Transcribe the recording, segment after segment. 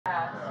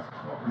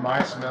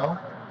My smell?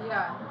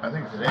 Yeah. I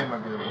think today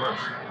might be the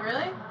worst.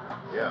 Really?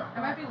 Yeah. I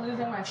might be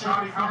losing my sense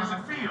Johnny, of how does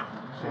smell. it feel?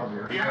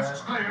 He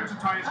asks Claire to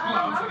tie his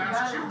gloves and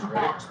asks you to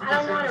box I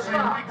because don't you're in the want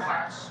same to weight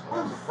class.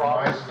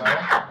 My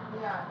smell?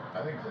 Yeah.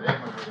 I think today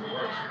might be the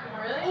worst.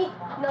 Really?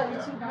 No, you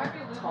I too. might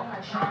be losing my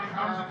sense Johnny, of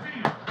how does smell. it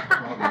feel?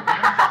 He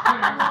asks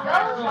Claire to tie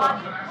his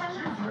gloves and asks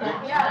you to box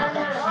Yeah, because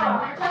you're in the same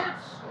weight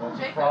class. That's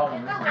the Jacob. problem.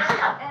 Get the ring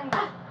and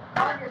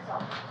guard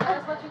yourself.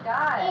 That's what you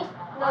got.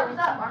 No, arms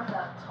up, arms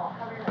up.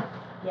 Cover your neck.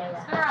 Yeah,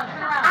 Spin around,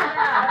 spin around, spin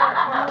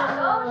around.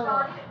 Go,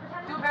 Johnny.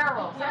 Do a barrel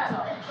roll. Yeah, Go.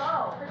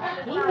 go.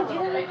 You can do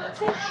that.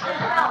 She's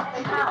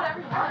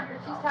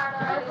tired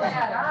already. Look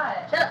at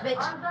it. Shut up, bitch.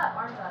 Arms up,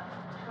 arms up.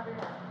 Cover your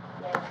neck.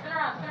 Yeah. Spin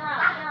around, spin around,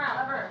 spin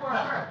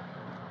around. Over.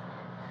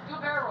 Do a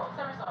barrel roll.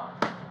 Somersault.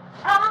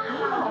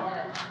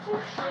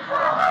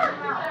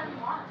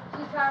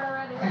 She's tired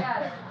already. Look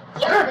at it.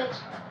 Yeah, bitch.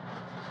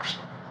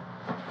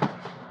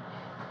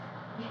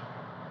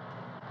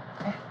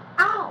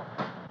 Ow!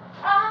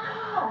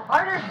 Ow!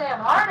 Harder, Sam.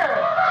 Harder.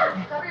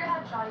 Cover your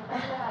head, Johnny.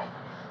 Cover your head.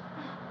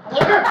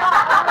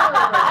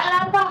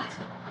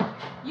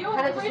 You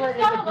Kinda just we wanted to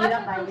just got get a beat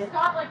up lesson by from you.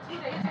 Scott like 2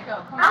 days ago.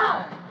 Come Ow.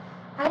 on.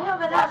 I know,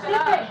 but that's Step it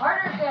up. stupid.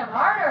 Harder, Sam.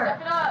 Harder.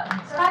 Step it up.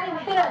 Scott didn't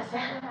hit us. Yeah,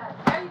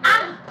 you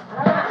did.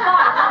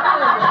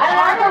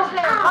 Harder,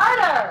 Sam.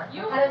 Harder.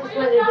 You I just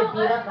wanted to get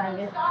beat up by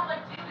you. Scott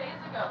like 2 days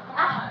ago. Come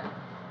on.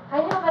 I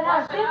know, but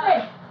that's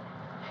stupid.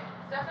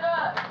 Step it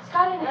up.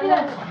 Scott didn't hit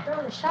us.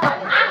 Throw the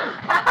shot.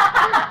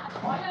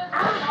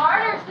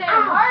 Harder,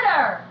 Sam.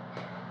 Harder.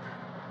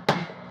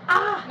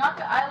 Knock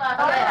the eyelash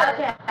out.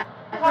 Okay.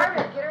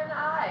 Harder. Get her in the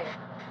eye.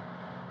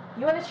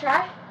 You want to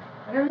try?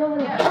 I don't know when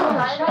to Yeah. throw the Do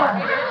shot.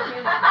 it.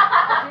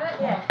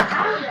 Yeah.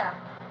 Yeah.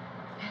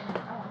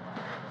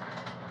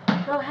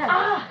 Go ahead.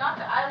 Knock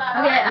the eyelash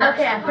Okay, out.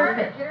 okay, I'm Harder.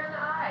 perfect. Get her in the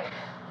eye.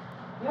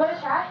 You want to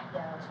try?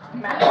 Yeah.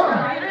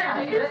 Masturbator?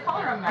 Did you just call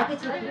her a I can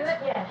take masturbator? it.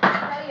 Yeah.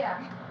 Hell yeah.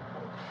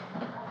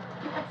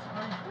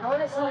 I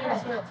want to see your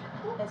skills.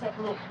 The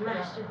technique. I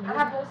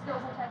have no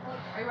skills and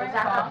technique. Are you ready to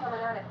Exactly. come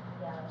coming at it?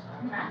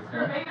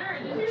 Masturbator?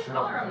 Did you just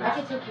call her a I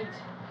can masturbator? take it.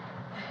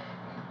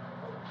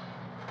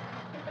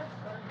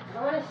 I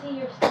want to see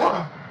your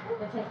skills.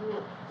 The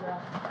technique.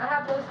 I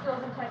have no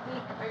skills and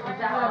technique. Are you ready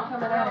to Exactly. come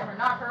coming at it?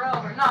 Knock her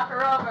over. Knock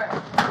her over.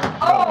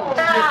 Oh!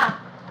 Ah.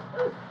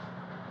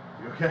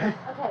 You okay?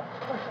 Okay.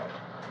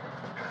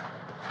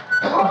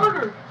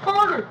 Harder!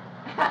 Harder!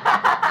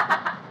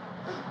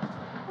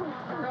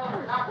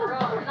 Knock her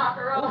over. Knock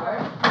her over.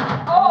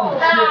 Oh!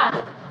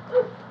 Ah.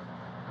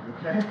 You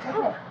okay?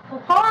 Okay.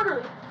 Harder!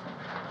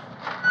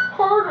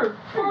 Harder!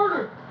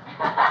 Harder!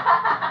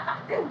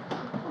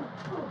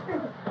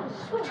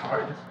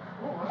 Retarded.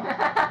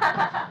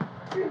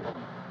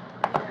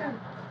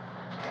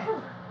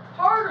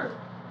 Harder.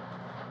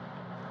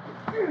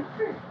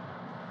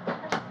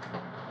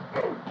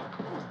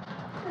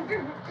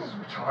 This is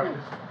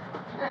retarded.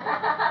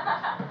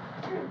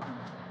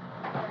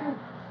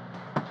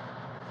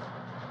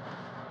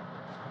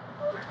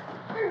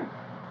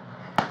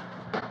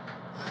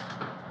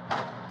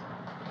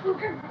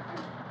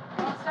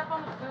 Don't step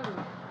on the food,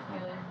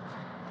 Haley.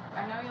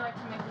 I know you like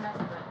to make a mess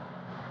of it.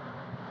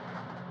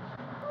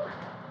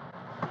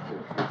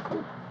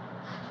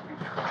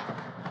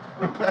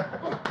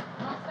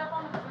 Don't step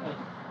on the food.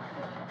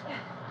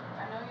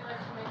 I know you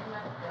like to make a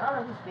mess of I don't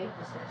know whose baked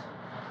this is. it.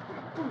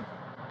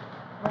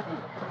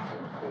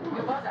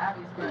 It was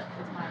Abby's, but it's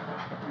mine.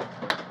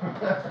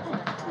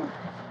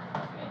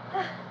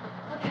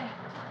 Okay.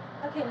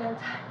 Okay, man.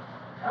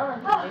 I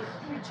don't know who baked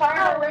You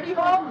tired already,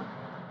 Mom? it.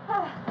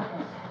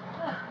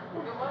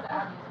 It was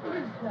Abby's, but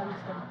it's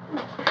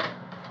Abby's.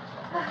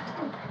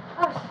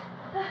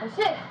 Oh,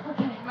 shit.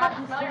 Okay. You might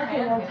smell your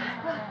hands, Haley.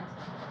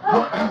 Smell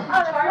your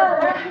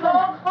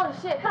hands. Holy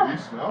shit. You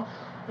smell?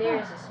 There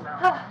is a smell.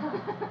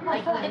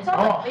 Like, it's on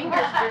my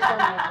fingers for some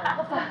reason.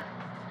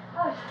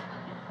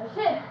 Oh,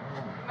 shit.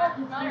 You might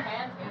smell your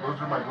hands, Haley. Those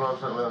are my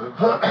gloves that let it.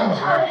 Oh,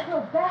 that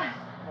feels bad.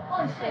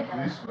 Holy shit. Do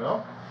you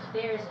smell?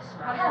 There is a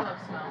How smell. do your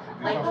lips smell?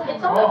 Like,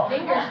 it's on my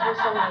fingers for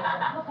some reason.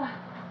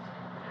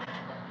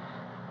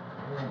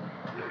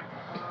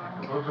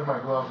 Those are my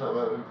gloves that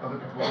let other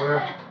people wear.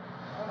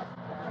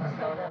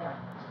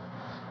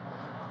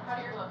 How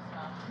do your lips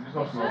smell? You just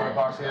don't smell my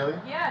box, Haley?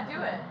 Yeah,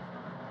 do it.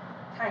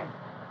 Time.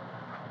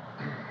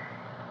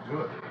 Do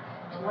it.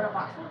 You want to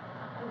box me?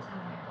 I'm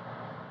tired.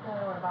 No, I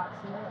want to box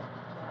you. No,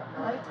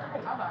 I'm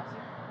tired. I'll box you.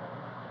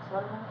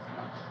 Want to box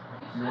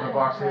me? You want a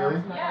box, Haley?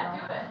 Yeah,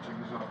 do it. Check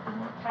these off for a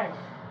minute. Time.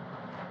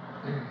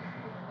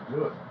 Do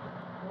it.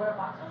 You want to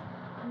box me?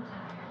 I'm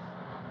tired.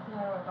 No,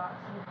 I don't want to box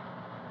you.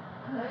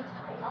 I'm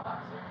tired. I'll box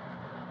you.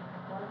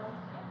 Want to box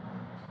me?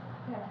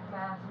 Yeah, my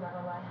ass is not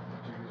gonna lie.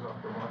 Check these off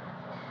for a minute.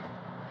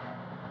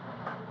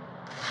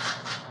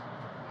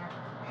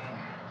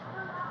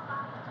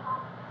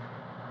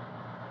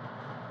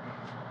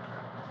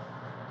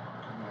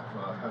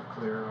 Have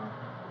Claire,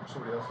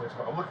 somebody else next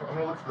time. I'm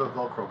gonna look for the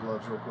Velcro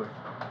gloves real quick.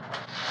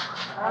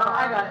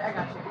 I got it. I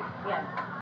got you. Yeah.